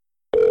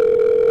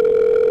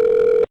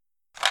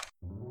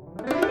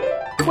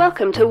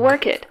Welcome to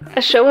Work It,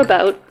 a show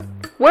about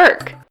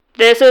work.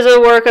 This is a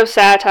work of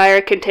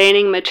satire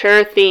containing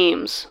mature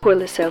themes. Pour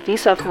le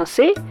service en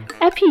français,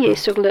 appuyez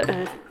sur le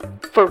 1.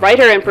 For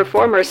writer and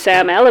performer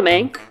Sam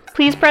Alamang,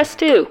 please press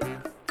 2.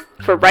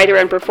 For writer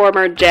and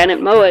performer Janet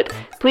Mowat,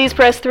 please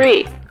press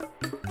 3.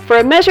 For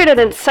a measured and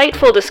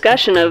insightful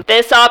discussion of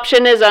this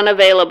option is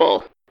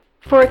unavailable.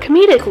 For a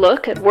comedic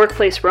look at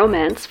workplace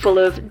romance full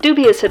of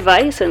dubious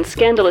advice and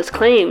scandalous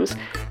claims,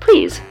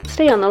 please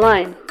stay on the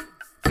line.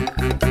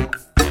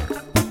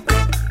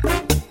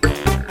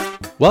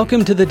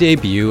 Welcome to the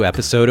debut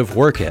episode of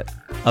Work It,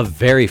 a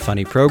very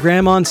funny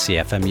program on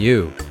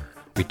CFMU.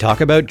 We talk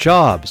about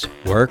jobs,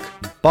 work,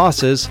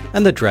 bosses,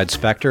 and the dread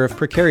specter of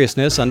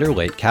precariousness under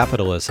late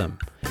capitalism.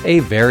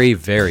 A very,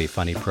 very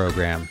funny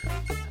program.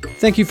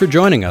 Thank you for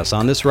joining us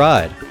on this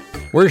ride.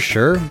 We're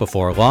sure,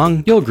 before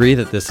long, you'll agree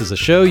that this is a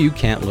show you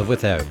can't live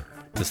without.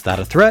 Is that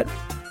a threat?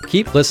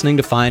 Keep listening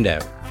to find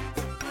out.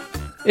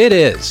 It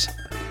is.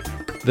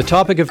 The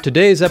topic of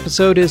today's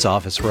episode is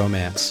office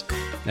romance.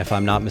 If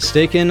I'm not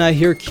mistaken, I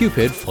hear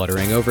Cupid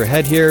fluttering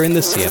overhead here in the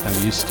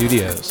CFMU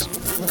studios.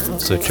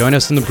 So join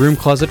us in the broom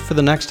closet for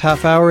the next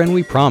half hour and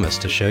we promise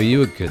to show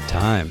you a good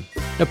time.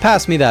 Now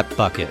pass me that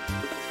bucket.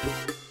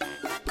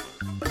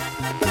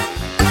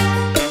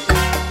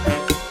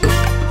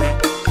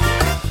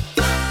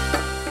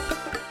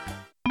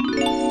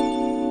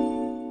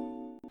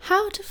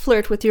 How to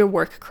flirt with your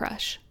work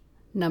crush.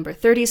 Number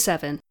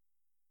 37.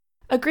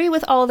 Agree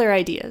with all their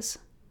ideas,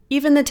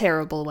 even the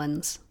terrible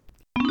ones.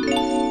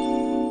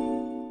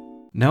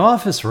 Now,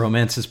 office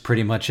romance is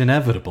pretty much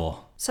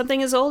inevitable.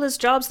 Something as old as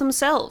jobs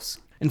themselves.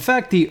 In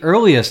fact, the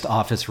earliest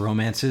office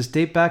romances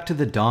date back to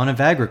the dawn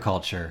of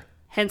agriculture.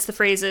 Hence the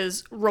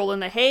phrases, roll in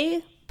the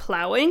hay,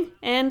 plowing,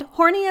 and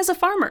horny as a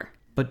farmer.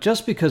 But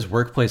just because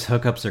workplace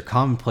hookups are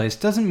commonplace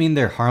doesn't mean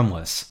they're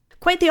harmless.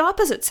 Quite the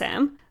opposite,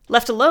 Sam.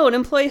 Left alone,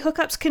 employee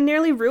hookups can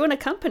nearly ruin a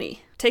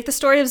company. Take the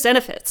story of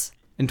Zenefits.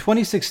 In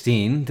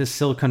 2016, this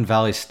Silicon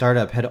Valley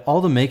startup had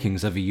all the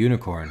makings of a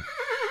unicorn.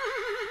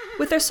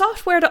 With their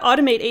software to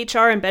automate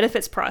HR and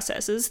benefits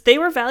processes, they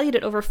were valued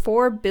at over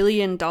 $4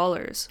 billion.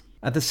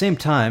 At the same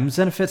time,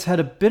 Zenefits had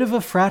a bit of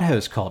a frat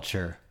house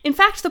culture. In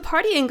fact, the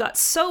partying got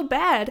so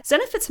bad,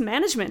 Zenefits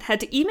management had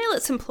to email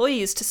its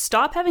employees to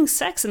stop having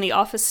sex in the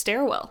office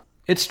stairwell.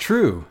 It's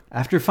true.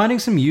 After finding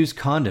some used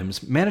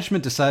condoms,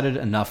 management decided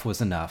enough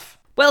was enough.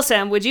 Well,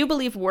 Sam, would you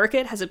believe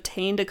Workit has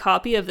obtained a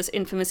copy of this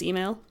infamous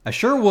email? I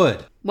sure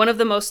would. One of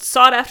the most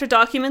sought-after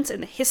documents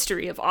in the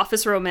history of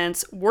office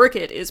romance,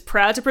 Workit is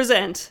proud to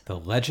present the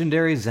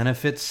legendary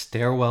Zenefits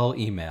stairwell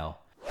email.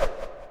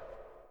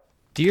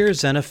 Dear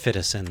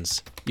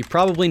Zenefitizens, you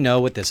probably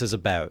know what this is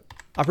about.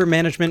 Upper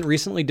management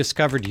recently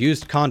discovered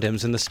used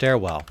condoms in the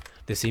stairwell.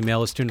 This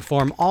email is to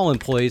inform all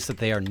employees that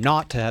they are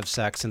not to have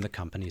sex in the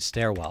company's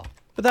stairwell.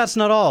 But that's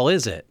not all,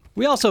 is it?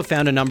 We also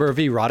found a number of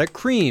erotic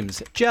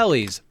creams,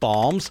 jellies,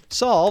 balms,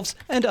 salves,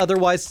 and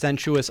otherwise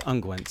sensuous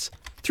unguents.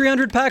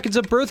 300 packets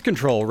of birth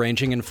control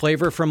ranging in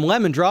flavor from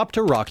lemon drop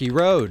to rocky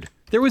road.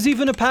 There was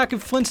even a pack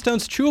of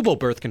Flintstones chewable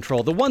birth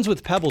control, the ones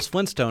with Pebbles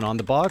Flintstone on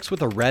the box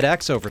with a red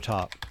X over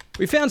top.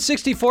 We found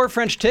 64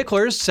 French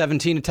ticklers,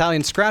 17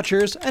 Italian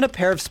scratchers, and a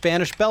pair of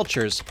Spanish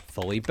belchers,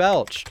 fully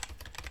belched.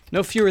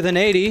 No fewer than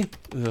 80,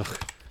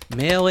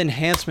 male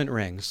enhancement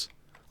rings.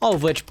 All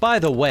of which, by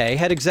the way,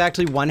 had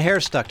exactly one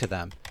hair stuck to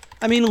them.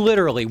 I mean,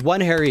 literally,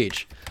 one hair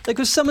each. Like,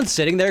 was someone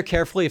sitting there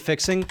carefully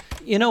affixing,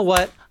 you know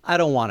what, I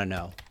don't want to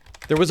know.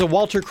 There was a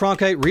Walter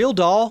Cronkite real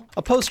doll,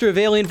 a poster of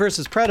Alien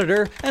vs.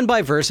 Predator, and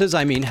by versus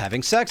I mean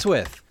having sex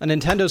with, a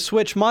Nintendo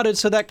Switch modded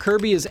so that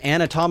Kirby is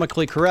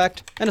anatomically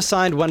correct, and a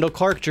signed Wendell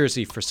Clark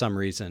jersey for some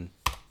reason.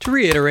 To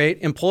reiterate,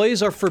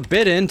 employees are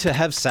forbidden to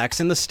have sex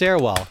in the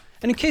stairwell.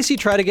 And in case you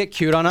try to get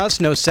cute on us,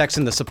 no sex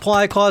in the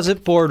supply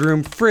closet,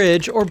 boardroom,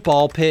 fridge, or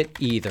ball pit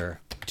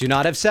either. Do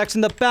not have sex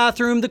in the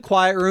bathroom, the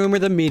quiet room, or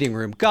the meeting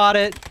room. Got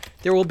it?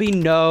 There will be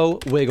no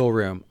wiggle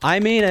room. I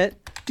mean it.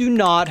 Do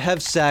not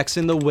have sex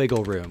in the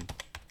wiggle room.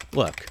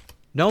 Look,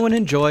 no one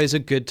enjoys a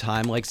good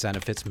time like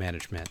Zenefits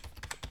management.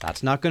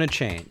 That's not going to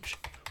change.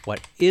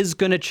 What is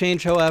going to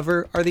change,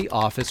 however, are the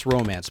office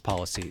romance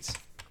policies.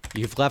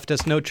 You've left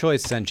us no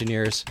choice,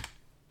 engineers.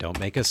 Don't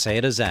make us say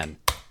it as Zen.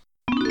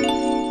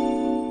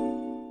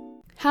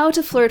 How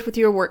to flirt with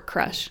your work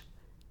crush.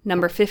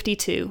 Number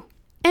 52.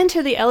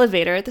 Enter the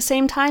elevator at the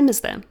same time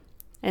as them,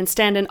 and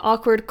stand in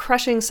awkward,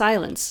 crushing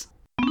silence.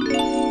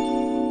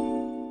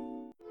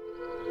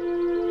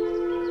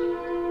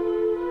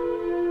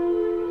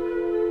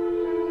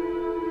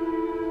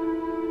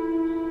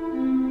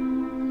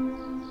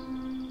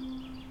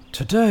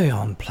 Today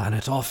on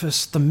Planet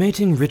Office, the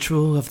mating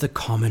ritual of the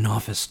common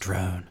office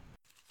drone.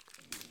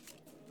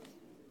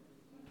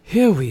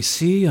 Here we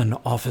see an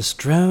office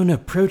drone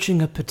approaching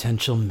a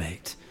potential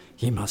mate.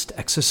 He must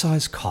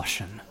exercise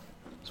caution.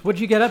 So what'd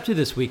you get up to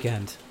this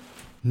weekend?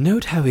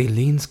 Note how he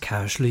leans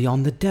casually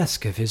on the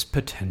desk of his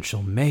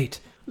potential mate.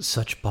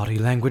 Such body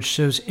language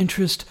shows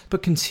interest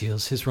but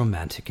conceals his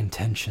romantic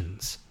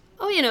intentions.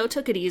 Oh,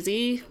 took it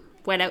easy.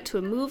 Went out to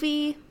a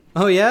movie.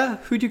 Oh yeah?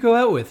 Who'd you go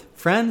out with?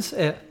 Friends?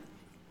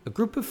 A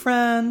group of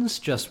friends?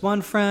 Just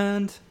one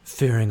friend?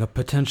 Fearing a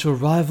potential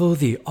rival,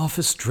 the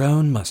office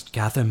drone must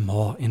gather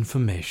more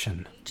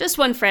information. Just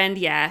one friend,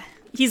 yeah.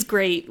 He's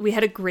great. We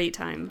had a great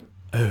time.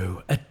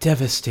 Oh, a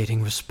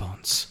devastating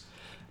response.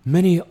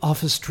 Many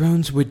office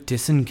drones would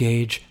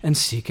disengage and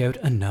seek out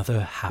another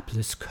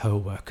hapless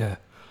co-worker.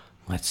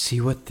 Let's see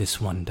what this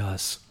one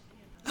does.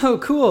 Oh,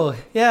 cool.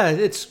 Yeah,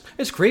 it's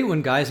great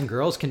when guys and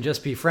girls can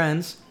just be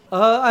friends.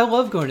 I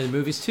love going to the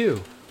movies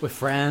too, with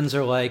friends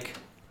or like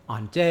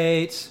on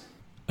dates.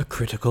 A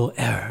critical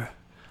error.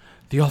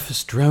 The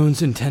office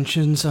drone's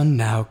intentions are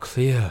now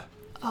clear.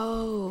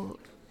 Oh,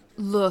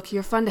 look,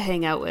 you're fun to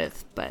hang out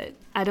with, but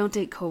I don't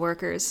date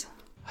coworkers.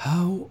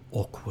 How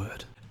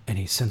awkward.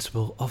 Any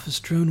sensible office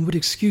drone would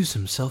excuse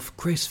himself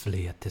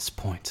gracefully at this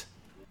point.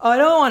 I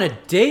don't want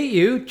to date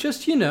you,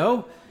 just,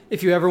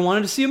 if you ever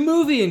wanted to see a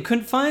movie and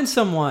couldn't find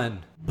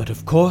someone. But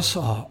of course,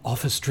 our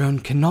office drone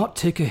cannot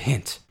take a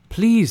hint.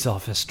 Please,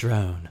 office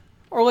drone.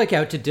 Or like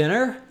out to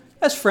dinner,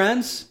 as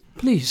friends.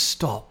 Please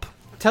stop.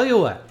 Tell you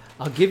what,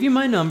 I'll give you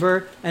my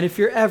number, and if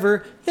you're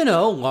ever,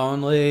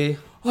 lonely.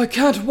 I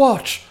can't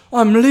watch.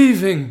 I'm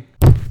leaving.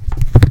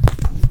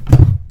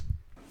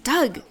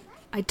 Doug,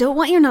 I don't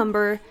want your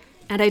number,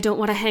 and I don't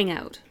want to hang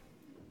out.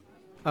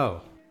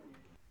 Oh.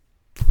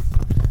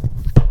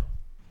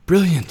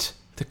 Brilliant.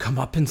 The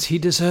comeuppance he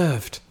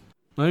deserved.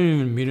 I didn't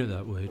even mean it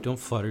that way. Don't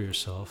flatter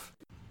yourself.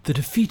 The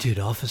defeated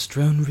office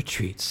drone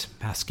retreats,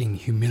 masking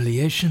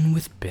humiliation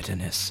with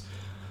bitterness.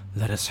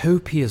 Let us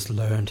hope he has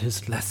learned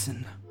his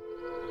lesson.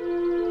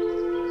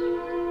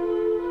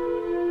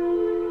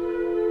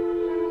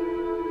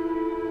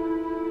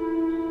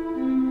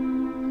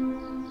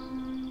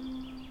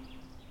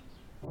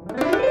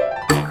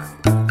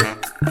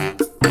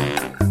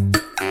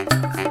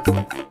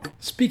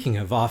 Speaking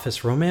of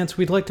office romance,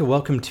 we'd like to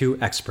welcome two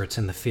experts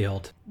in the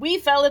field. We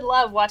fell in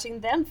love watching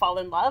them fall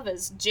in love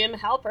as Jim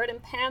Halpert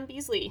and Pam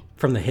Beasley.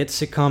 From the hit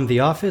sitcom The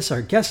Office,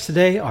 our guests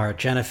today are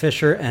Jenna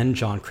Fischer and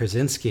John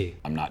Krasinski.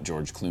 I'm not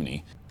George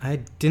Clooney.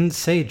 I didn't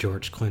say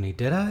George Clooney,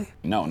 did I?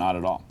 No, not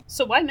at all.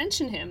 So why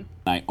mention him?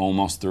 I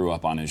almost threw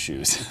up on his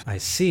shoes. I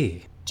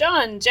see.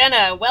 John,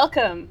 Jenna,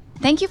 welcome.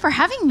 Thank you for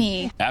having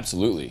me.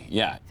 Absolutely,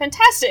 yeah.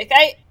 Fantastic.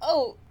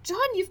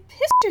 John, you've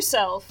pissed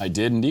yourself. I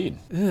did indeed.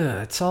 Ugh,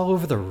 it's all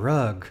over the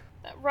rug.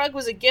 That rug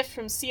was a gift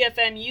from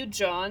CFMU,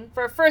 John,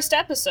 for our first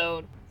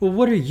episode. Well,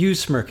 what are you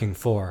smirking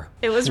for?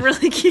 It was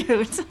really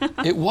cute.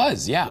 It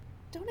was, yeah.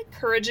 Don't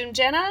encourage him,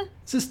 Jenna.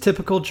 Is this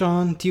typical,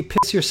 John? Do you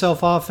piss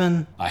yourself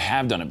often? I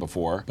have done it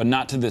before, but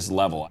not to this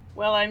level.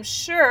 Well, I'm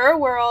sure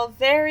we're all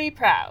very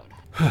proud.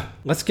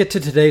 Let's get to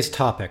today's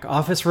topic.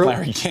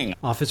 Larry King.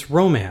 Office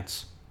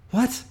romance.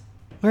 What?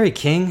 Larry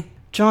King?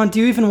 John, do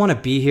you even want to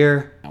be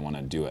here? I want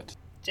to do it.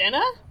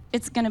 Jenna?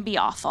 It's gonna be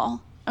awful.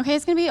 Okay,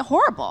 it's gonna be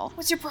horrible.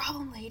 What's your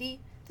problem,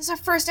 lady? This is our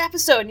first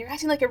episode and you're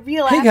acting like a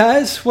real Hey actor.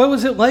 guys, what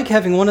was it like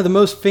having one of the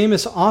most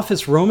famous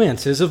office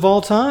romances of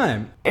all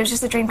time? It was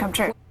just a dream come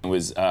true. It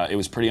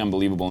was pretty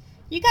unbelievable.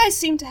 You guys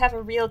seem to have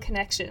a real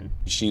connection.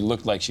 She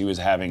looked like she was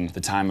having the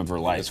time of her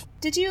life.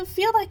 Did you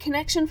feel that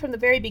connection from the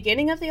very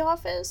beginning of The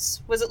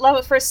Office? Was it love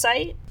at first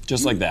sight?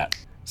 Just like that.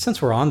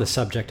 Since we're on the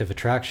subject of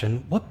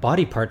attraction, what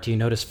body part do you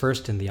notice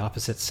first in the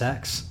opposite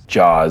sex?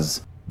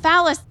 Jaws.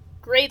 Phallus.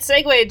 Great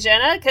segue,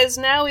 Jenna, because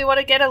now we want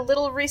to get a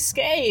little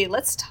risque.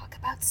 Let's talk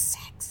about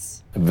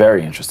sex.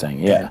 Very interesting,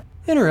 yeah.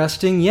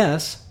 Interesting,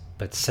 yes,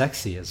 but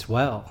sexy as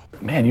well.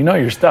 Man, you know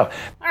your stuff.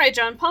 All right,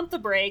 John, pump the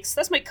brakes.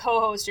 That's my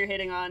co-host you're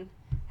hitting on.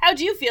 How'd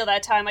you feel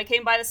that time I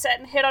came by the set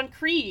and hit on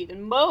Creed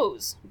and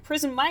Mose and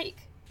Prison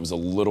Mike? It was a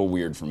little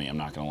weird for me, I'm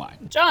not gonna lie.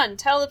 John,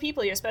 tell the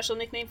people your special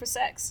nickname for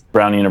sex.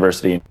 Brown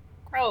University,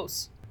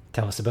 Gross.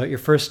 Tell us about your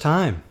first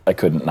time. I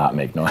couldn't not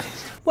make noise.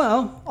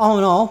 Well, all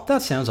in all,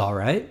 that sounds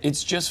alright.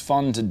 It's just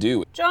fun to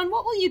do. John,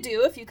 what will you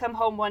do if you come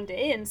home one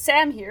day and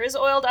Sam here is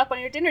oiled up on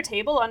your dinner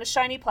table on a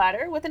shiny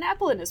platter with an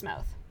apple in his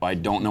mouth? I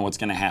don't know what's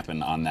gonna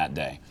happen on that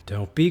day.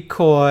 Don't be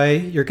coy.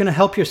 You're gonna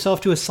help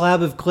yourself to a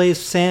slab of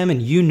glazed Sam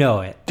and you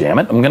know it. Damn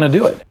it, I'm gonna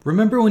do it.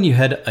 Remember when you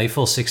had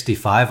Eiffel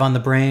 65 on the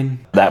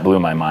brain? That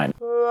blew my mind.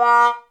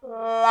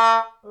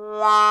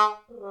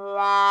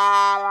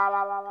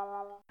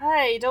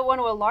 I don't want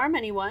to alarm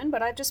anyone,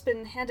 but I've just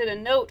been handed a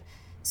note.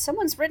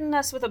 Someone's written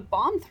us with a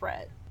bomb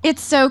threat.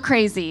 It's so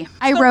crazy.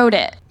 I wrote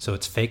it. So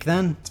it's fake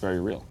then? It's very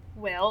real.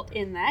 Well,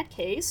 in that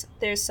case,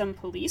 there's some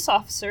police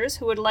officers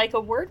who would like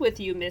a word with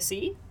you,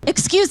 Missy.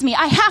 Excuse me,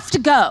 I have to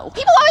go.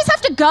 People always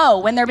have to go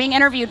when they're being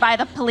interviewed by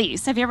the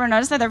police. Have you ever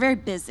noticed that? They're very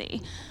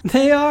busy.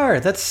 They are.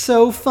 That's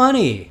so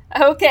funny.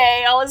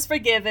 Okay, all is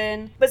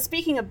forgiven. But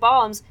speaking of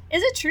bombs,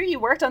 is it true you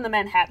worked on the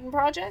Manhattan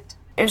Project?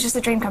 It was just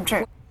a dream come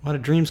true. A lot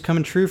of dreams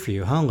coming true for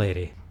you, huh,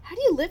 lady? How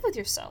do you live with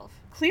yourself?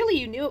 Clearly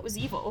you knew it was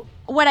evil.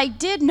 What I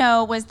did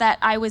know was that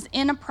I was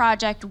in a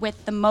project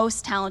with the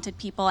most talented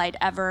people I'd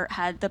ever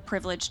had the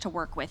privilege to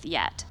work with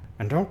yet.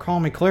 And don't call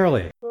me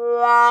clearly.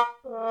 That's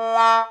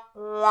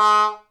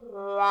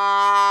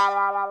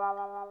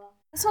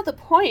not the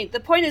point.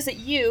 The point is that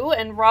you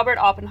and Robert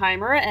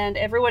Oppenheimer and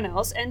everyone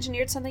else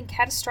engineered something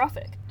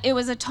catastrophic. It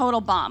was a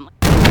total bomb.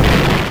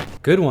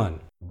 Good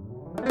one.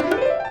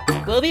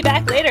 We'll be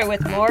back later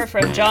with more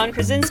from John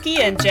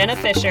Krasinski and Jenna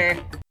Fisher.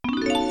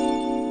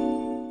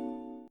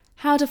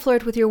 How to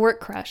flirt with your work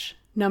crush,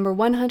 number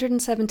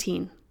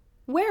 117.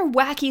 Wear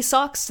wacky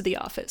socks to the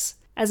office,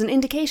 as an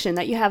indication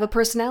that you have a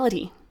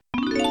personality.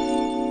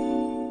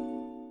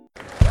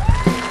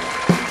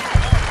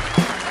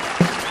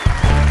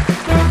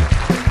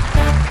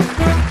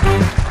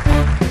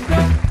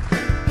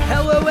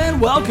 Hello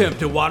and welcome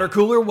to Water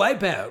Cooler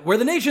Wipeout, where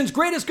the nation's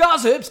greatest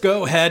gossips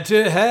go head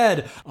to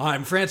head.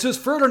 I'm Francis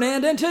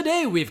Ferdinand, and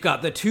today we've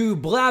got the two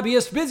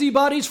blabbiest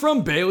busybodies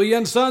from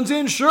Bailey & Sons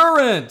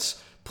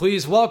Insurance.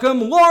 Please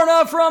welcome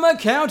Lorna from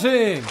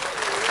accounting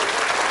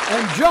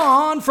and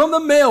John from the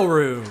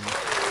mailroom.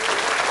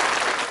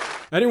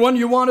 Anyone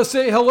you want to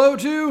say hello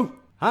to?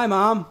 Hi,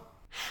 Mom.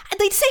 I'd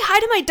like to say hi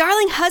to my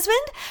darling husband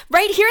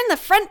right here in the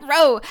front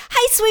row.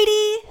 Hi,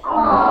 sweetie.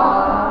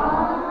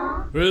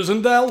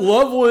 Isn't that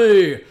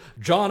lovely?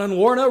 John and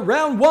Lorna,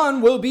 round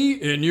one will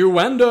be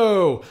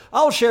innuendo.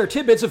 I'll share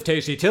tidbits of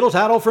tasty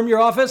tittle-tattle from your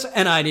office,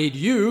 and I need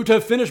you to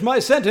finish my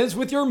sentence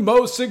with your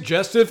most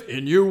suggestive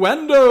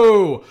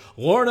innuendo.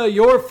 Lorna,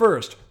 you're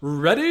first.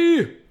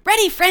 Ready?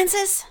 Ready,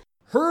 Francis.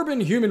 Herb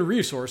in Human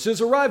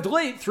Resources arrived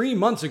late 3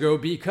 months ago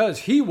because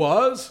he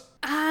was...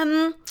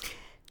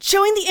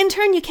 Showing the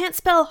intern you can't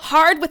spell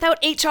hard without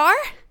HR?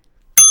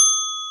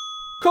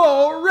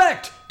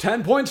 Correct!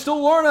 10 points to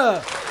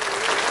Lorna.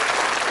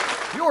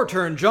 Your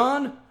turn,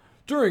 John.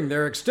 During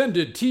their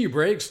extended tea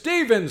breaks,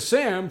 Dave and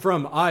Sam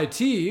from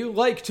IT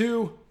like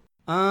to...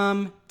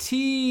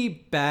 tea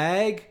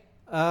bag...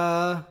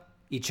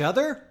 each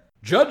other?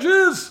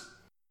 Judges?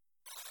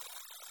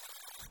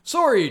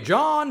 Sorry,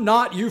 John,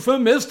 not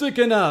euphemistic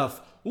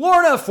enough.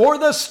 Lorna for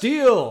the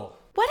steal.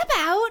 What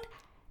about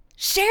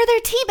share their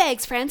tea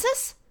bags,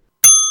 Francis?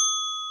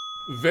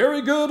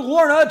 Very good,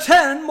 Lorna.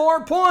 10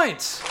 more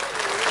points.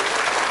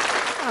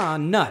 Ah,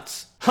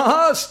 nuts.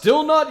 Haha,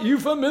 still not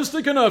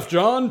euphemistic enough,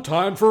 John.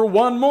 Time for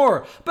one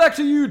more. Back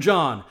to you,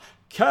 John.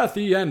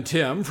 Kathy and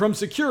Tim from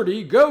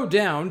security go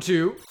down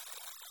to...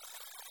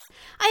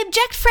 I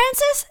object,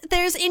 Francis.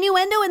 There's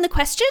innuendo in the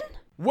question.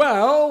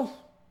 Well...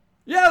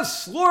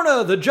 Yes,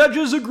 Lorna, the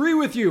judges agree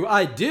with you.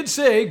 I did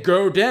say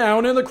go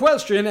down in the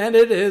question, and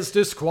it is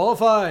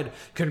disqualified.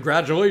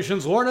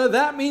 Congratulations, Lorna.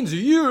 That means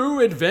you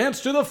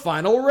advance to the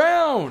final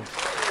round.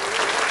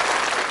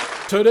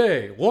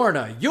 Today,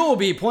 Lorna, you'll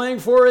be playing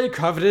for a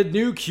coveted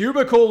new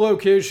cubicle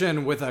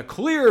location with a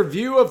clear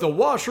view of the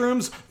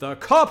washrooms, the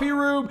copy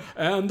room,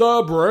 and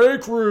the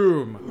break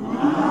room.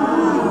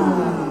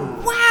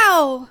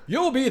 Wow!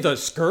 You'll be the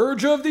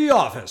scourge of the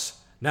office.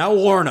 Now,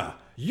 Lorna,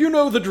 you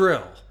know the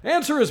drill.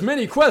 Answer as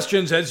many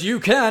questions as you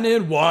can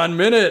in 1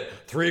 minute.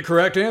 3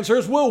 correct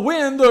answers will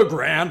win the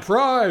grand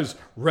prize.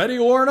 Ready,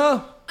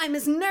 Lorna? I'm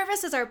as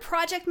nervous as our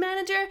project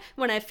manager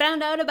when I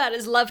found out about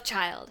his love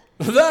child.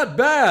 That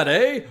bad,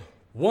 eh?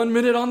 1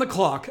 minute on the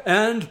clock,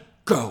 and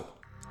go.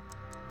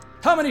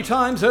 How many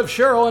times have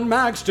Cheryl and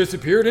Max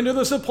disappeared into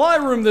the supply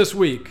room this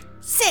week?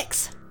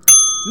 6.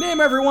 Name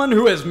everyone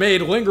who has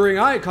made lingering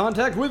eye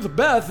contact with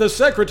Beth, the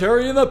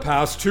secretary, in the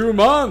past 2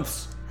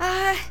 months.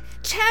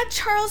 Chad,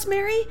 Charles,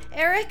 Mary,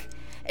 Eric,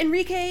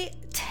 Enrique,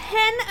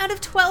 10 out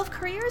of 12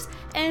 careers,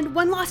 and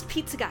 1 lost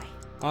pizza guy.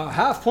 A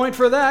half point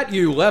for that.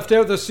 You left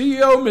out the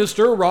CEO,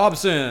 Mr.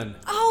 Robson.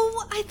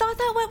 Oh, I thought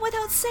that went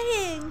without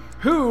saying.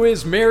 Who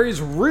is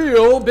Mary's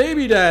real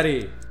baby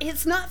daddy?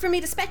 It's not for me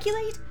to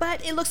speculate,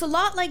 but it looks a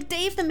lot like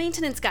Dave the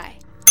maintenance guy.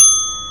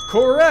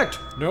 Correct.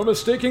 No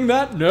mistaking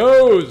that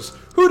nose.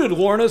 Who did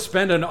Lorna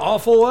spend an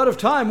awful lot of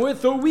time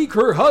with the week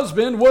her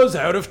husband was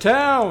out of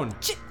town?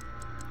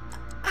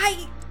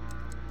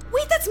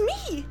 Wait, that's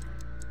me!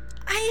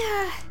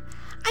 I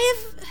have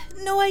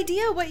no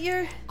idea what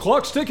you're...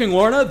 Clock's ticking,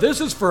 Lorna. This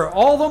is for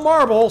all the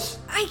marbles.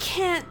 I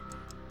can't...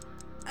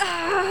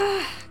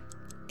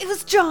 It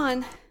was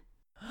John.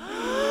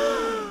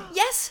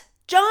 Yes,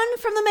 John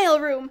from the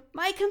mailroom,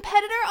 my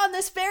competitor on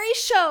this very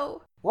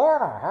show.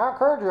 Lorna, how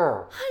could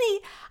you?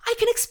 Honey, I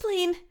can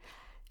explain.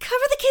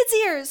 Cover the kids'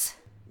 ears.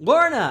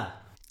 Lorna!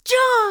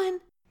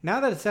 John!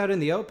 Now that it's out in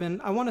the open,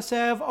 I want to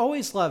say I've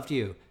always loved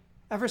you.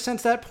 Ever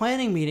since that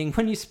planning meeting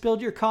when you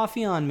spilled your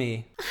coffee on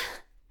me.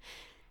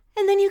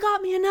 And then you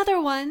got me another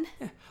one.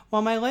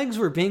 While my legs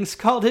were being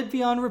scalded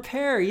beyond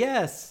repair,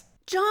 yes.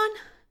 John,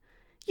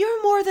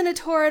 you're more than a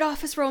torrid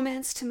office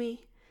romance to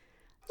me.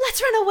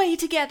 Let's run away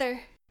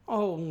together.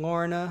 Oh,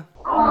 Lorna.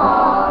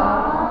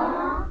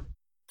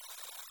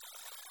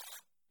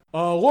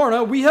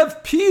 Lorna, we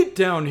have Pete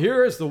down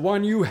here as the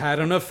one you had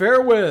an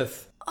affair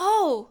with.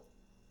 Oh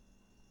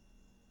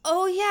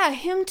yeah,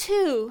 him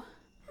too.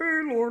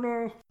 Hey,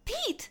 Lorna.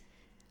 Pete!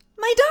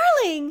 My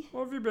darling!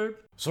 Love you, babe.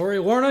 Sorry,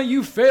 Lorna,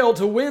 you failed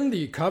to win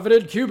the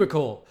coveted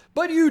cubicle.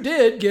 But you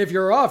did give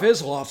your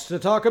office lots to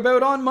talk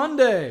about on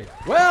Monday.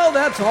 Well,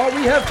 that's all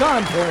we have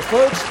time for,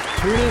 folks.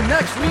 Tune in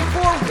next week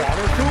for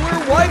Water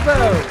Cooler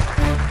Wipeout.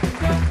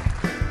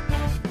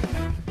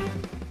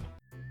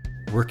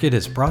 Work It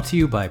is brought to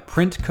you by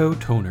Printco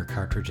toner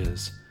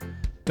cartridges.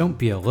 Don't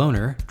be a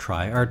loner,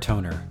 try our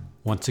toner.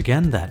 Once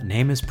again, that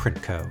name is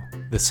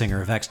Printco. The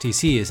singer of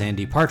XTC is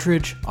Andy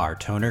Partridge. Our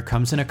toner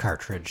comes in a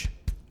cartridge.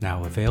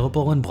 Now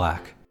available in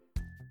black.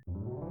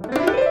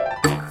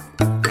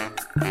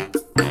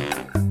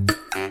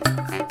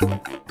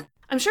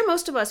 I'm sure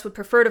most of us would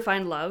prefer to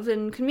find love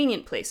in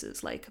convenient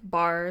places like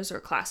bars or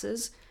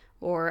classes,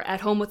 or at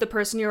home with the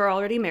person you're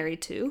already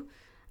married to.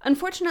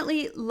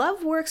 Unfortunately,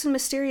 love works in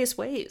mysterious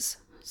ways.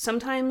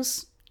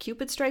 Sometimes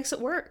Cupid strikes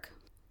at work.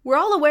 We're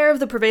all aware of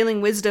the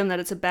prevailing wisdom that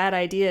it's a bad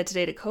idea to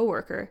date a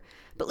coworker.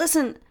 But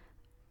listen,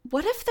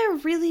 what if they're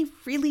really,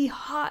 really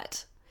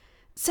hot?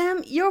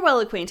 Sam, you're well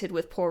acquainted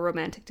with poor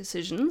romantic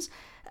decisions.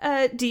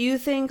 Do you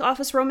think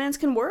office romance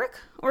can work?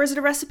 Or is it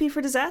a recipe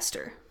for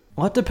disaster?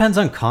 Well, it depends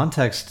on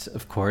context,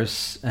 of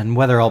course, and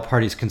whether all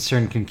parties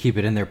concerned can keep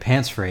it in their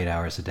pants for 8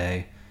 hours a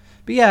day.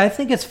 But yeah, I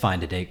think it's fine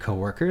to date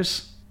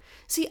coworkers.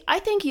 See, I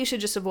think you should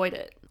just avoid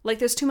it. Like,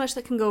 there's too much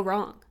that can go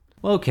wrong.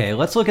 Okay,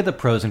 let's look at the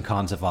pros and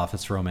cons of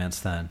office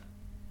romance then.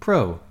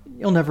 Pro,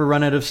 you'll never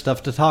run out of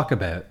stuff to talk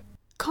about.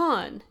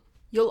 Con,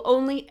 you'll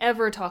only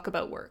ever talk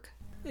about work.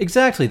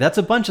 Exactly, that's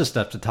a bunch of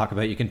stuff to talk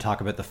about. You can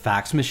talk about the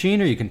fax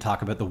machine, or you can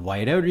talk about the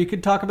whiteout, or you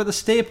can talk about the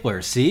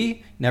stapler.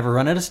 See? Never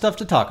run out of stuff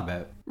to talk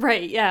about.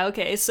 Right, yeah,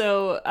 okay.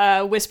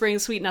 So, whispering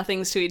sweet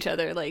nothings to each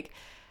other, like,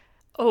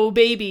 oh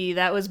baby,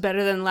 that was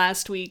better than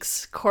last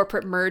week's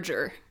corporate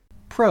merger.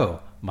 Pro,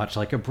 much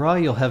like a bra,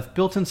 you'll have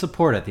built-in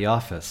support at the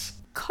office.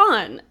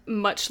 Con,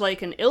 much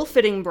like an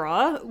ill-fitting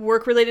bra,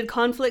 work-related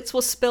conflicts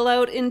will spill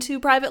out into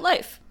private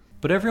life.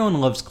 But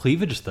everyone loves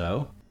cleavage,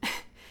 though.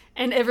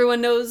 And everyone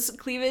knows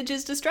cleavage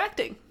is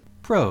distracting.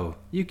 Pro,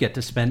 you get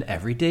to spend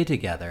every day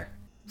together.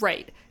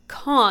 Right.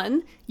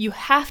 Con, you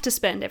have to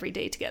spend every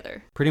day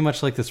together. Pretty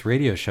much like this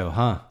radio show,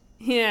 huh?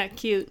 Yeah,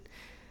 cute.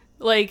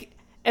 Like,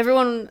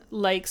 everyone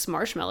likes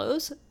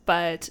marshmallows,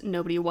 but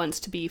nobody wants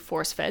to be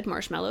force-fed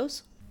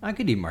marshmallows. I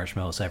could eat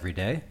marshmallows every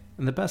day,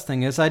 and the best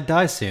thing is I'd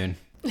die soon.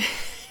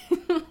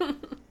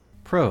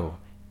 Pro,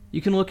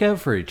 you can look out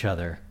for each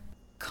other.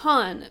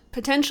 Con,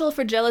 potential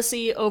for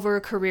jealousy over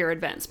career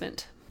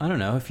advancement. I don't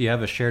know, if you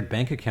have a shared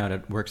bank account,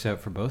 it works out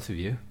for both of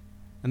you.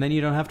 And then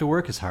you don't have to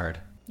work as hard.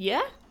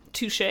 Yeah,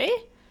 touche.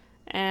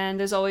 And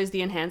there's always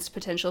the enhanced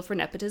potential for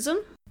nepotism.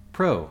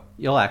 Pro,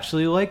 you'll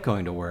actually like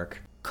going to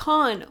work.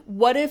 Con,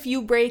 what if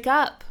you break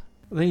up?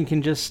 Then you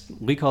can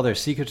just leak all their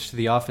secrets to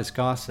the office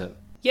gossip.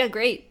 Yeah,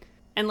 great.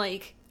 And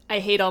like, I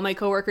hate all my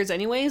coworkers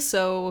anyway,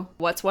 so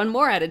what's one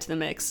more added to the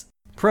mix?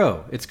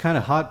 Pro, it's kind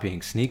of hot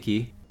being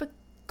sneaky. But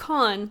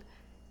Con,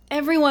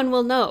 everyone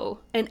will know,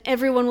 and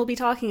everyone will be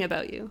talking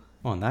about you.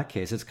 Well, in that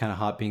case, it's kind of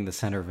hot being the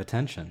center of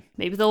attention.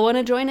 Maybe they'll want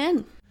to join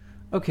in.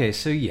 Okay,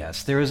 so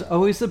yes, there is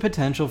always the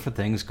potential for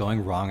things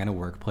going wrong in a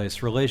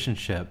workplace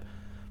relationship.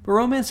 But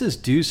romances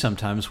do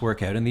sometimes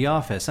work out in the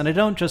office, and I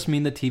don't just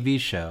mean the TV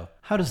show.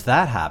 How does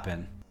that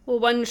happen? Well,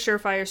 one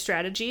surefire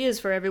strategy is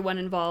for everyone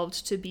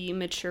involved to be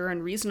mature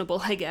and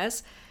reasonable, I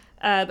guess.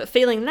 But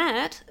failing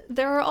that,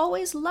 there are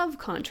always love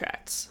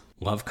contracts.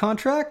 Love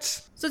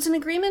contracts? So it's an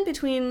agreement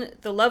between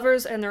the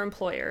lovers and their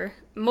employer,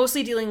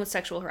 mostly dealing with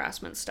sexual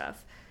harassment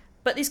stuff.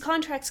 But these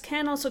contracts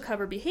can also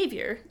cover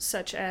behavior,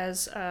 such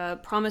as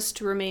promise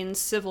to remain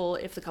civil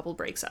if the couple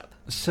breaks up.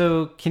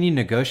 So, can you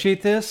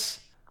negotiate this?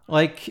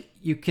 Like,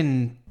 you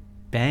can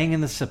bang in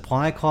the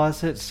supply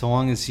closet so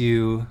long as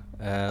you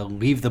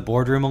leave the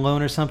boardroom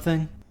alone or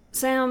something?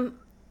 Sam,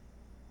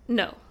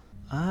 no.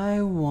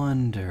 I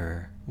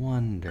wonder.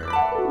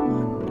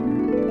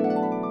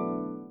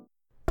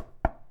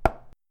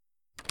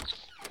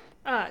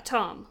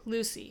 Tom,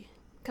 Lucy,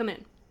 come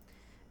in.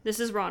 This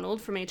is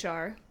Ronald from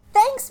HR.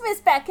 Thanks, Miss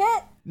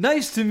Beckett.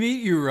 Nice to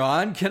meet you,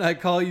 Ron. Can I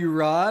call you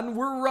Ron?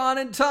 We're Ron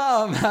and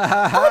Tom. Oh,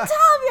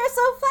 Tom, you're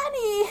so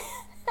funny.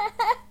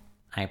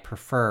 I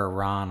prefer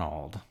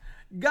Ronald.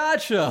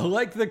 Gotcha,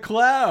 like the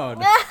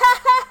clown.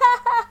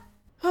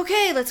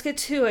 Okay, let's get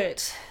to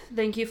it.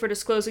 Thank you for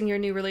disclosing your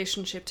new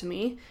relationship to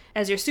me.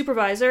 As your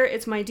supervisor,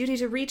 it's my duty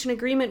to reach an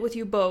agreement with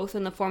you both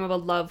in the form of a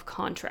love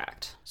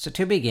contract. So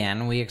to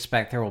begin, we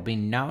expect there will be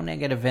no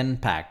negative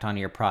impact on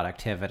your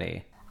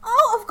productivity.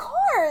 Oh, of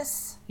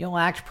course. You'll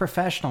act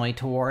professionally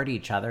toward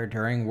each other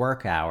during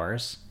work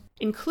hours.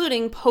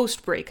 Including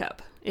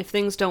post-breakup, if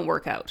things don't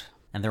work out.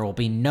 And there will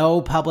be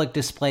no public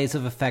displays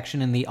of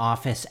affection in the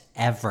office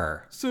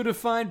ever. So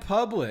define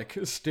public.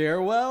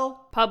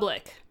 Stairwell?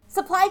 Public.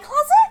 Supply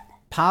closet?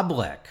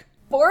 Public.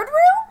 Boardroom?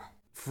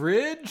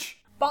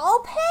 Fridge?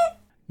 Ball pit?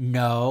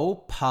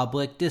 No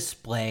public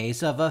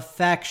displays of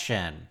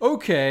affection.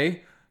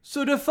 Okay,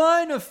 so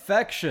define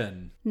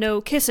affection. No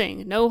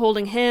kissing, no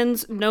holding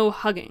hands, no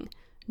hugging.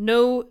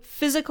 No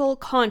physical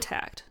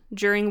contact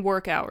during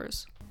work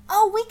hours.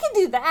 Oh, we can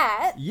do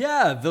that.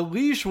 Yeah, the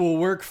leash will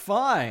work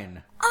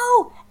fine.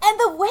 Oh, and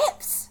the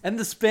whips. And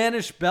the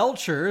Spanish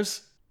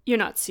belchers. You're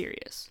not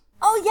serious.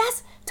 Oh,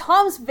 yes,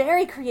 Tom's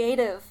very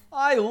creative.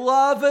 I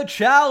love a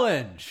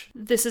challenge.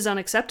 This is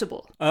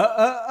unacceptable.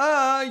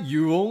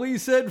 You only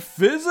said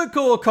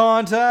physical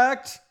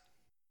contact.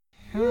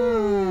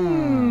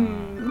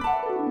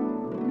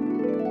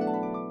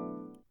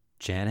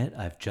 Janet,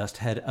 I've just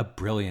had a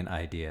brilliant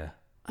idea.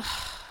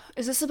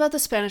 Is this about the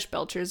Spanish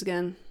belchers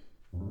again?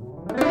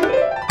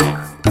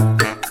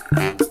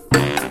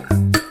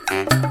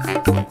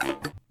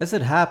 As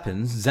it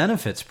happens,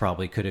 Xenofits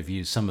probably could have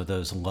used some of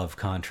those love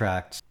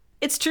contracts.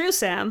 It's true,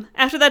 Sam.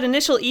 After that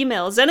initial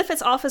email,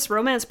 Xenofit's office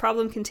romance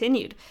problem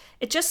continued.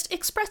 It just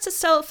expressed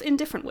itself in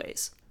different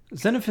ways.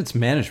 Xenofit's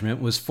management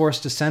was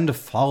forced to send a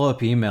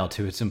follow-up email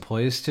to its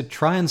employees to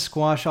try and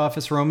squash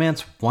office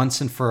romance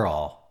once and for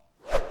all.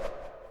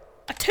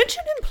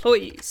 Attention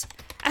employees!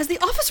 As the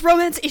office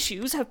romance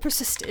issues have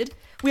persisted,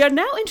 we are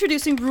now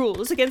introducing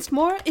rules against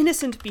more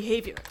innocent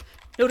behavior.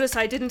 Notice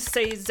I didn't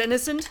say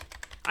zenocent.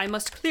 I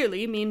must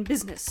clearly mean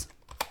business.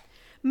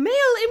 Male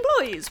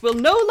employees will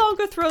no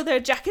longer throw their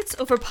jackets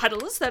over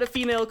puddles that a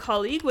female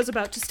colleague was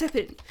about to step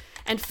in,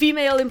 and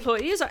female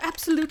employees are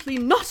absolutely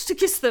not to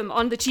kiss them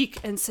on the cheek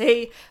and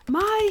say,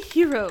 "My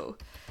hero."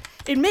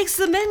 It makes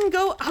the men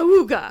go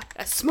auga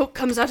as smoke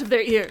comes out of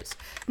their ears.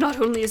 Not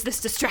only is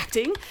this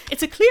distracting,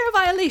 it's a clear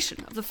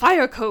violation of the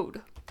fire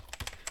code.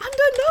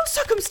 Under no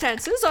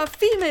circumstances are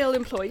female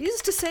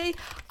employees to say,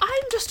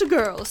 "I'm just a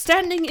girl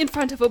standing in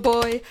front of a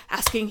boy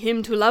asking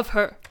him to love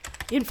her."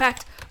 In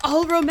fact,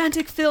 all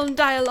romantic film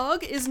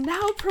dialogue is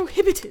now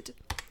prohibited.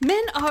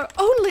 Men are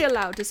only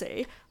allowed to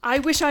say, "I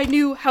wish I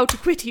knew how to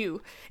quit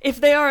you," if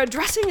they are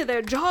addressing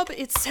their job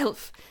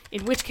itself,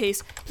 in which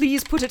case,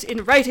 please put it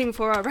in writing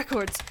for our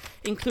records,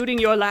 including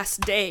your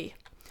last day.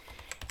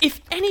 If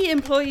any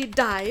employee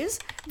dies,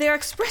 they are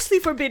expressly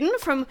forbidden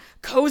from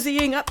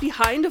cozying up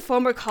behind a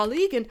former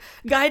colleague and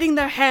guiding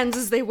their hands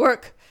as they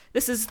work.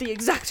 This is the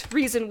exact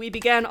reason we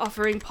began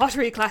offering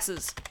pottery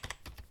classes.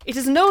 It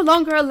is no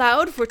longer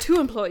allowed for two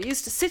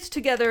employees to sit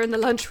together in the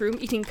lunchroom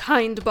eating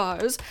kind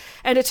bars,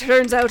 and it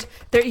turns out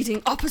they're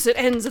eating opposite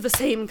ends of the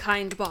same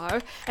kind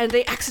bar, and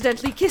they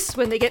accidentally kiss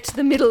when they get to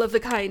the middle of the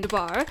kind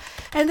bar,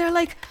 and they're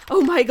like,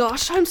 "Oh my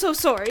gosh, I'm so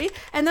sorry,"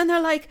 and then they're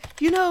like,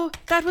 "You know,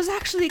 that was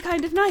actually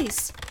kind of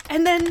nice,"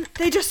 and then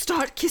they just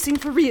start kissing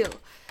for real.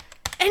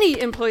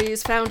 Any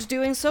employees found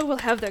doing so will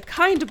have their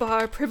kind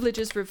bar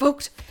privileges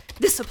revoked.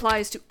 This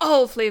applies to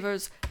all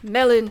flavors: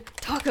 melon,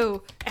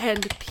 taco,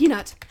 and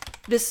peanut.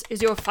 This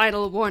is your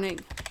final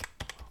warning.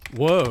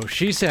 Whoa,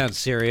 she sounds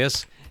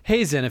serious.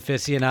 Hey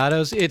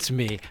Xenoficianados, it's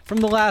me, from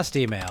the last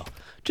email.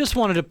 Just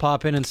wanted to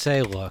pop in and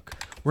say, look,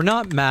 we're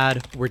not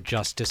mad, we're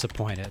just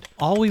disappointed.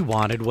 All we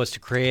wanted was to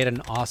create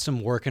an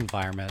awesome work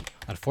environment.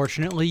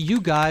 Unfortunately,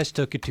 you guys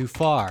took it too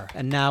far,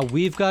 and now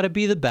we've got to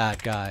be the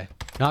bad guy.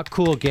 Not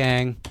cool,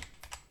 gang.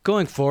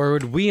 Going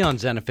forward, we on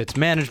Xenofits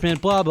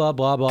management, blah blah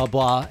blah blah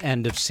blah,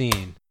 end of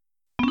scene.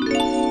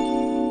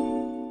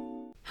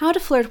 How to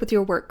flirt with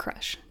your work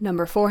crush,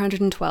 number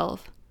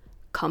 412.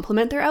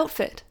 Compliment their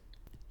outfit.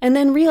 And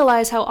then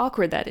realize how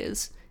awkward that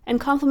is,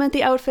 and compliment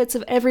the outfits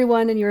of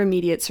everyone in your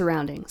immediate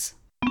surroundings.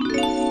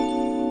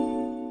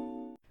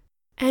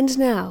 And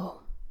now,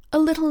 a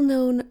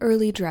little-known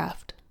early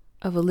draft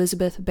of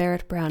Elizabeth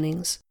Barrett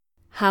Browning's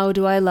How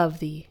Do I Love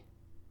Thee?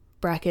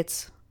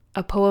 Brackets,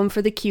 a poem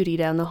for the cutie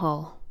down the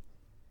hall.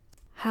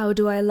 How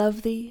do I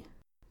love thee?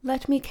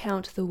 Let me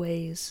count the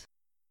ways.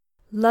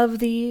 Love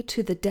thee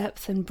to the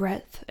depth and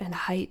breadth and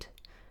height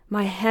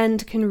my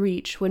hand can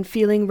reach when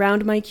feeling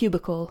round my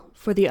cubicle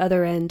for the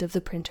other end of the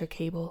printer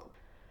cable.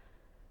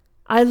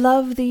 I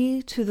love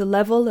thee to the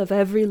level of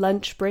every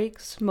lunch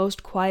break's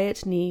most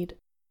quiet need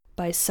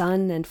by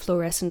sun and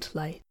fluorescent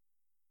light.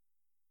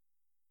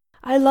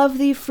 I love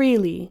thee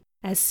freely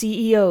as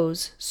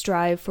CEOs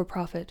strive for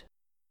profit.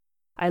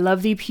 I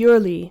love thee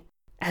purely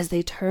as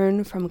they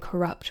turn from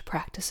corrupt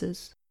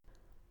practices.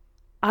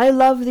 I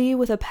love thee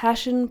with a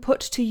passion put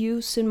to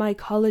use in my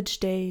college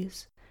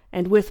days,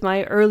 and with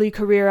my early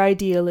career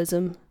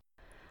idealism.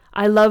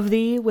 I love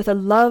thee with a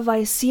love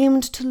I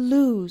seemed to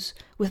lose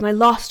with my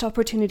lost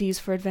opportunities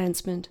for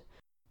advancement.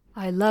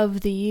 I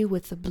love thee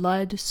with the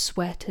blood,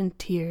 sweat, and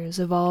tears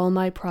of all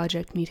my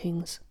project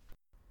meetings.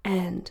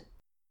 And,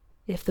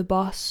 if the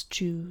boss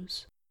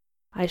choose,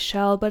 I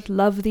shall but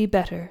love thee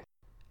better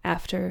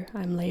after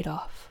I'm laid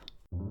off.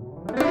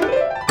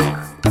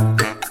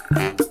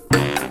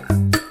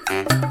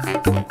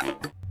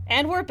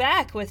 And we're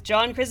back with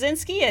John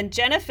Krasinski and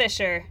Jenna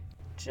Fischer.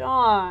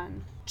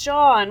 John,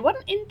 what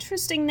an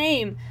interesting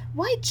name.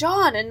 Why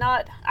John and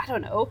not, I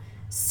don't know,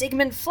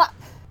 Sigmund Flupp,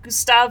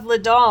 Gustave Le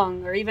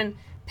Dong, or even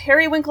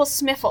Periwinkle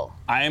Smiffle?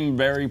 I am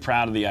very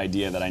proud of the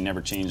idea that I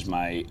never changed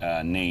my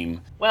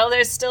name. Well,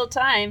 there's still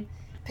time.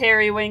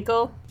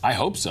 Periwinkle. I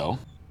hope so.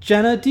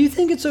 Jenna, do you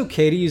think it's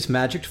okay to use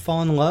magic to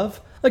fall in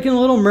love? Like in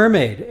Little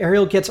Mermaid,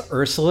 Ariel gets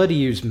Ursula to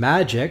use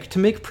magic to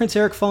make Prince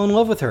Eric fall in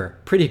love with her.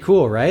 Pretty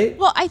cool, right?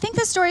 Well, I think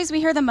the stories we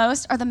hear the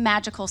most are the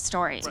magical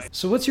stories.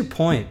 So what's your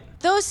point?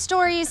 Those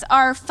stories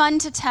are fun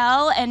to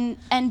tell and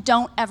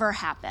don't ever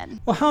happen.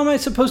 Well, how am I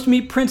supposed to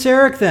meet Prince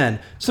Eric then?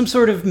 Some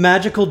sort of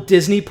magical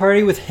Disney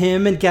party with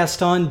him and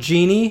Gaston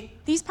Genie?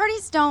 These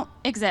parties don't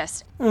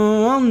exist.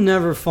 Oh, I'll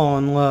never fall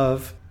in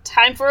love.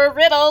 Time for a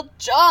riddle.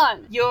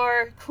 John,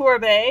 you're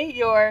Courbet,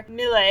 you're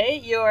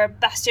Millet, you're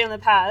Bastien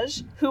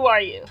Lepage. Who are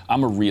you?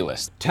 I'm a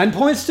realist. 10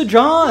 points to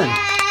John!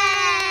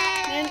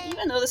 Man, you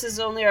Even though this is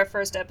only our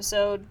first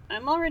episode,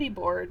 I'm already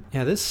bored.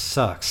 Yeah, this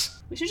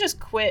sucks. We should just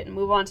quit and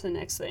move on to the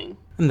next thing.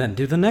 And then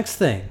do the next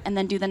thing. And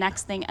then do the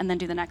next thing, and then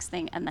do the next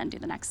thing, and then do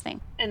the next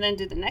thing. And then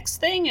do the next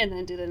thing, and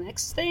then do the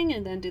next thing,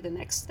 and then do the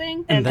next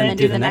thing. And then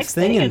do the next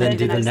thing, and then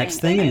do the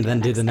next thing, and then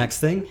do the next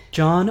thing.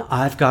 John,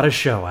 I've got a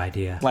show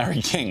idea.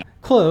 Larry King.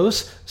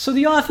 Close. So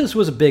The Office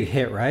was a big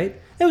hit, right?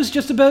 It was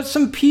just about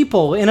some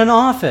people in an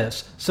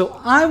office.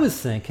 So I was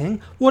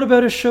thinking, what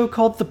about a show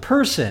called The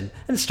Person?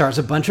 And it stars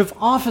a bunch of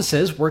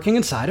offices working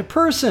inside a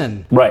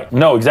person. Right.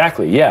 No,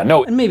 exactly. Yeah,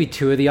 no. And maybe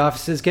two of the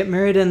offices get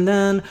married and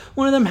then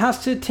one of them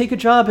has to take a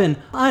job in,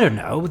 I don't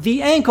know,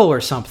 the ankle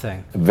or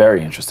something.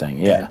 Very interesting,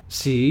 yeah.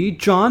 See,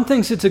 John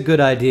thinks it's a good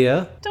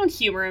idea. Don't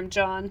humor him,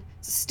 John.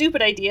 It's a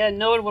stupid idea and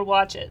no one would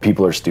watch it.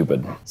 People are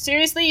stupid.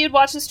 Seriously, you'd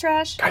watch this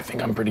trash? I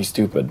think I'm pretty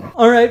stupid.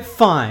 Alright,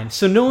 fine.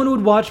 So no one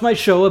would watch my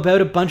show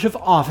about a bunch of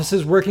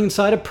offices working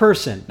inside a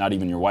person. Not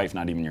even your wife,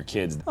 not even your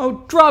kids.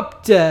 Oh,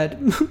 drop dead.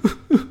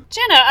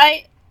 Jenna,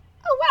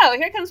 Oh wow,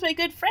 here comes my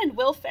good friend,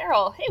 Will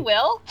Ferrell. Hey,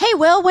 Will. Hey,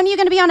 Will, when are you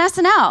going to be on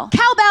SNL?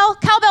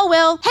 Cowbell,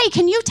 Will. Hey,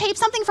 can you tape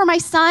something for my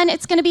son?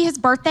 It's going to be his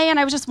birthday, and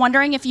I was just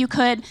wondering if you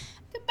could...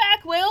 Get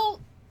back,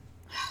 Will.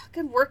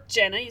 Good work,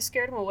 Jenna. You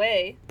scared him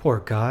away. Poor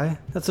guy.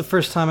 That's the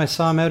first time I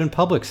saw him out in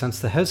public since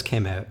the house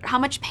came out. How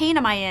much pain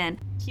am I in?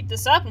 Keep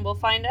this up and we'll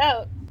find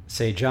out.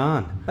 Say,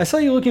 John, I saw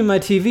you looking at my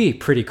TV.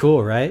 Pretty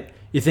cool, right?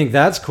 You think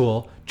that's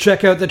cool?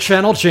 Check out the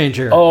channel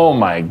changer. Oh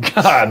my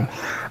God,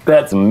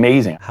 that's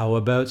amazing. How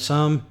about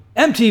some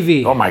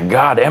MTV? Oh my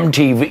God,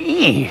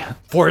 MTV.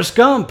 Forrest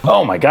Gump.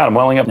 Oh my God, I'm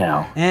welling up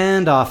now.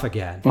 And off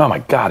again. Oh my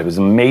God, it was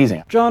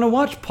amazing. John, a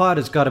watch pot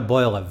has got to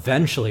boil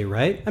eventually,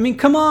 right? I mean,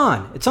 come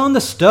on, it's on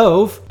the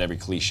stove. Every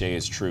cliche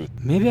is true.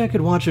 Maybe I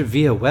could watch it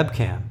via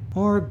webcam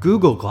or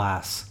Google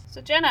Glass. So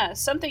Jenna,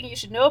 something you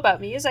should know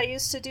about me is I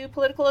used to do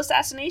political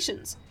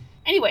assassinations.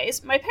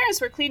 Anyways, my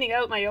parents were cleaning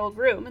out my old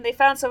room and they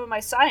found some of my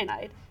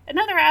cyanide, and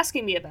now they're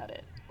asking me about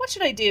it. What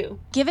should I do?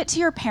 Give it to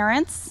your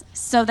parents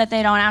so that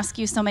they don't ask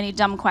you so many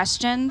dumb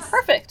questions.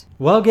 Perfect.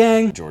 Well,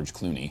 gang. George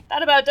Clooney.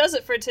 That about does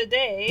it for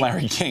today.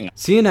 Larry King.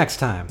 See you next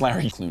time.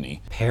 Larry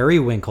Clooney.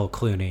 Periwinkle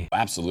Clooney.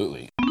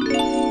 Absolutely.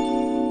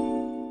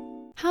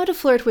 How to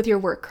flirt with your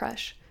work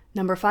crush,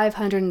 number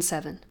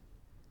 507.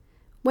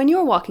 When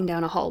you're walking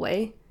down a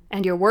hallway,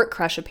 and your work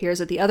crush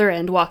appears at the other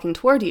end walking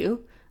toward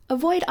you,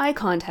 avoid eye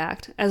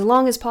contact as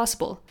long as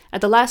possible. At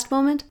the last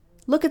moment,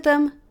 look at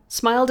them,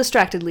 smile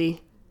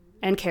distractedly,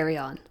 and carry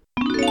on.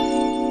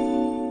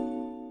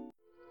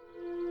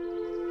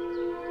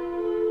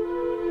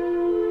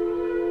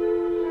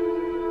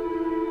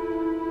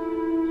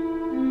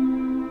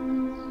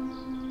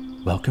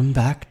 Welcome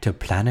back to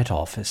Planet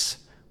Office.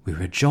 We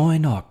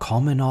rejoin our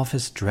common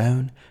office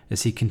drone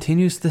as he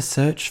continues the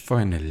search for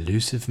an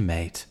elusive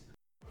mate.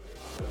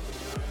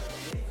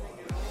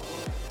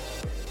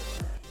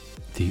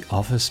 The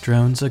office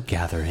drones are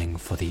gathering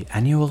for the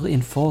annual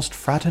enforced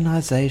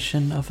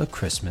fraternization of a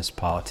Christmas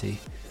party.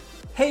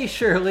 Hey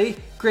Shirley,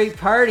 great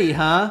party,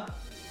 huh?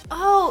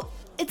 Oh,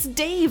 it's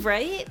Dave,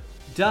 right?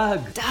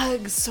 Doug.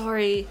 Doug,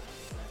 sorry.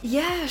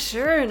 Yeah,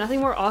 sure, nothing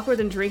more awkward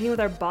than drinking with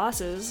our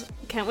bosses.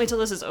 Can't wait till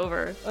this is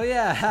over. Oh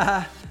yeah,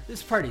 haha,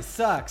 this party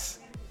sucks.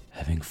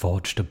 Having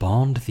forged a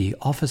bond, the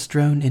office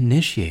drone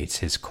initiates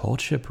his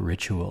courtship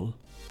ritual.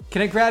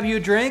 Can I grab you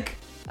a drink?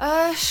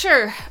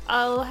 Sure.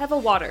 I'll have a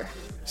water.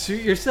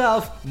 Suit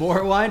yourself.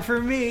 More wine for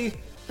me.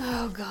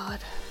 Oh, God.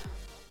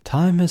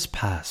 Time has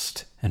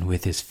passed, and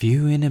with his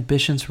few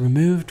inhibitions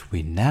removed,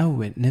 we now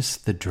witness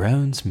the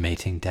drone's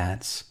mating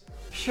dance.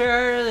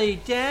 Shirley,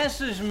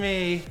 dance with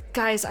me.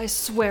 Guys, I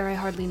swear I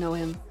hardly know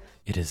him.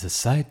 It is a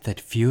sight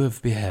that few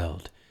have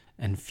beheld,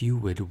 and few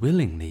would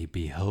willingly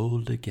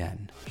behold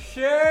again.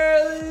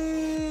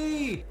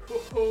 Shirley!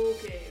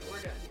 Okay,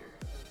 we're done here.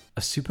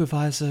 A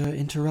supervisor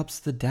interrupts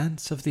the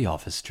dance of the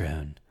office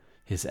drone.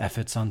 His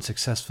efforts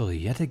unsuccessful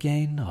yet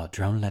again, our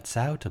drone lets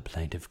out a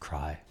plaintive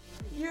cry.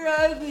 You're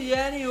ugly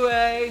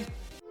anyway!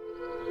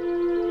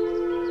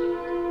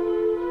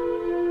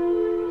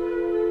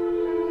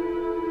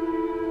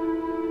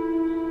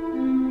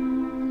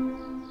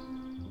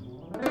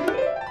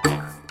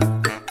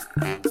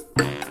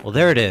 Well,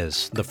 there it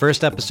is, the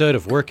first episode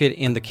of Work It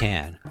in the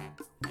Can.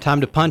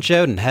 Time to punch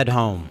out and head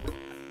home.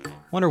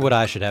 Wonder what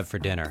I should have for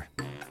dinner.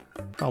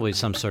 Probably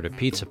some sort of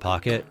pizza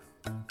pocket.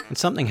 And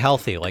something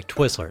healthy like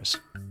Twizzlers.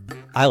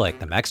 I like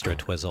them extra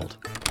twizzled.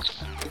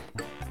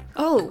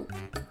 Oh,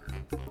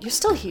 you're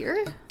still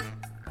here?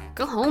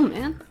 Go home,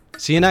 man.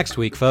 See you next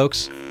week,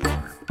 folks.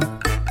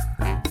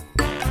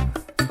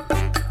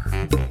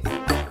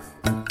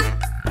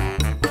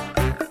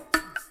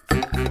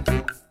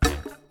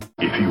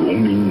 If you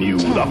only knew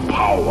the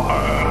power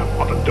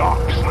of the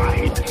dark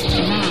side.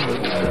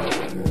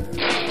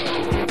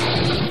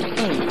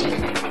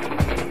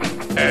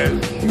 8.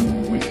 As you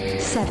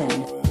wish. 7.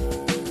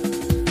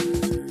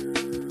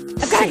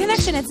 I've got a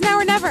connection. It's now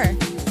or never.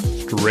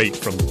 Straight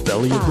from the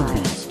belly 5. Of the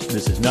beast.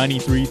 This is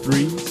 93.3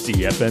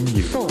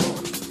 CFMU.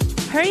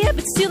 4. Hurry up.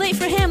 It's too late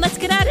for him. Let's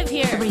get out of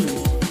here. 3. 2.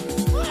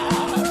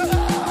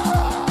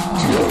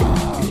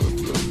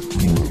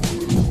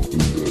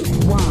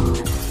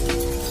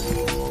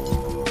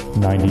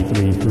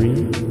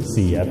 93.3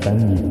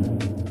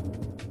 CFMU.